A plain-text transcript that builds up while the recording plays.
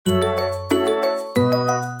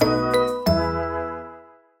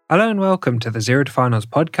Hello and welcome to the Zero to Finals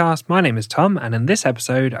podcast. My name is Tom, and in this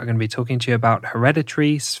episode, I'm going to be talking to you about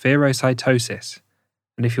hereditary spherocytosis.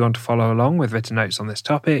 And if you want to follow along with written notes on this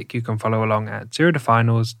topic, you can follow along at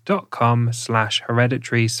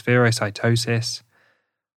zerotofinals.com/hereditary spherocytosis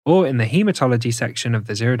or in the hematology section of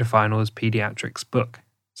the Zero to Finals pediatrics book.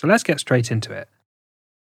 So let's get straight into it.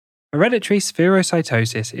 Hereditary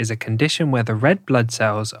spherocytosis is a condition where the red blood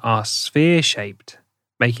cells are sphere-shaped,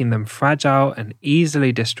 making them fragile and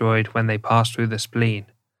easily destroyed when they pass through the spleen.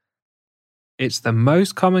 It's the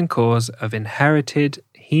most common cause of inherited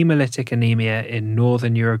hemolytic anemia in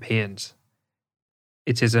Northern Europeans.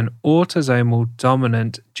 It is an autosomal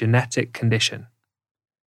dominant genetic condition.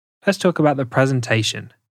 Let's talk about the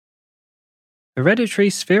presentation. Hereditary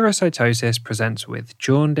spherocytosis presents with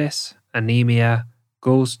jaundice, anemia,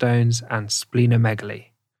 gallstones, and splenomegaly.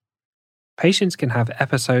 Patients can have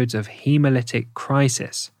episodes of hemolytic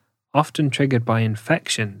crisis, often triggered by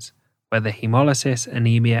infections, where the hemolysis,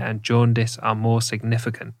 anemia, and jaundice are more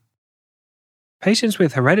significant. Patients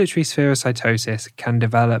with hereditary spherocytosis can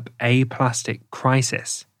develop aplastic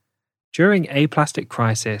crisis. During aplastic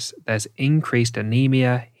crisis, there's increased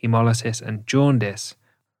anemia, hemolysis, and jaundice,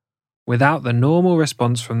 without the normal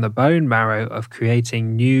response from the bone marrow of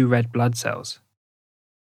creating new red blood cells.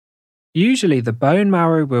 Usually, the bone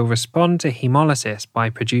marrow will respond to hemolysis by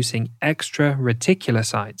producing extra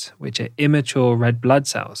reticulocytes, which are immature red blood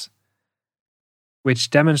cells, which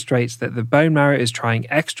demonstrates that the bone marrow is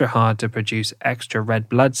trying extra hard to produce extra red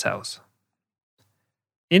blood cells.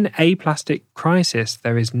 In aplastic crisis,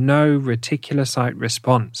 there is no reticulocyte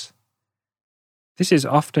response. This is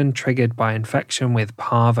often triggered by infection with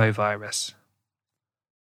parvovirus.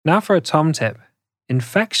 Now for a Tom tip.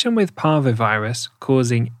 Infection with parvovirus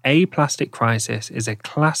causing aplastic crisis is a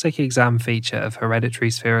classic exam feature of hereditary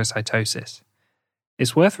spherocytosis.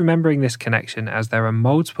 It's worth remembering this connection as there are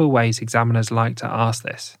multiple ways examiners like to ask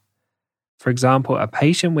this. For example, a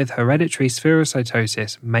patient with hereditary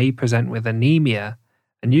spherocytosis may present with anemia,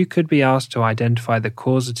 and you could be asked to identify the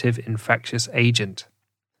causative infectious agent.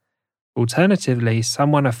 Alternatively,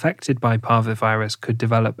 someone affected by parvovirus could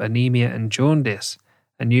develop anemia and jaundice,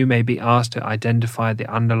 and you may be asked to identify the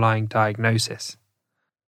underlying diagnosis.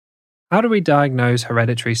 How do we diagnose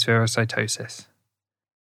hereditary spherocytosis?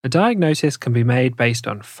 A diagnosis can be made based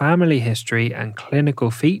on family history and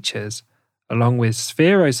clinical features, along with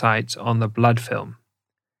spherocytes on the blood film.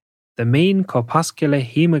 The mean corpuscular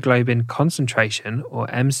hemoglobin concentration, or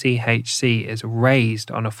MCHC, is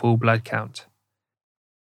raised on a full blood count.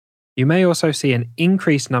 You may also see an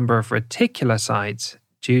increased number of reticulocytes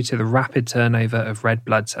due to the rapid turnover of red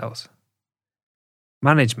blood cells.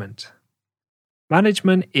 Management.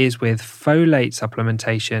 Management is with folate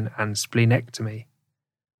supplementation and splenectomy.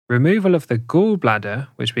 Removal of the gallbladder,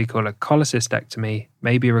 which we call a cholecystectomy,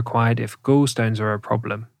 may be required if gallstones are a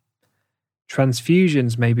problem.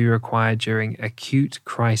 Transfusions may be required during acute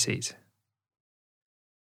crises.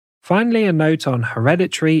 Finally, a note on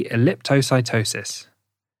hereditary elliptocytosis.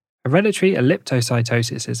 Hereditary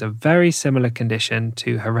elliptocytosis is a very similar condition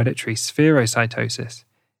to hereditary spherocytosis,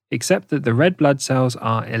 except that the red blood cells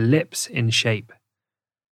are ellipse in shape.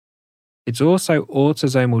 It's also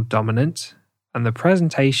autosomal dominant, and the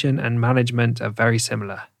presentation and management are very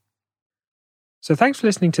similar. So thanks for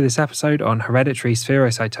listening to this episode on hereditary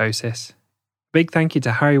spherocytosis. Big thank you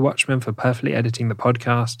to Harry Watchman for perfectly editing the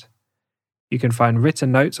podcast. You can find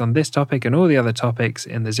written notes on this topic and all the other topics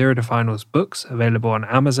in the Zero to Finals books available on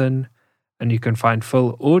Amazon, and you can find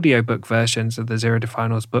full audiobook versions of the Zero to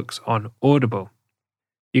Finals books on Audible.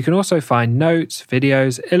 You can also find notes,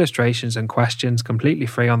 videos, illustrations, and questions completely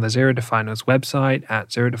free on the Zero to Finals website at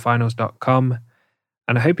zerotofinals.com,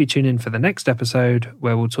 and I hope you tune in for the next episode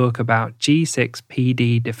where we'll talk about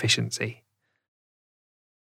G6PD deficiency.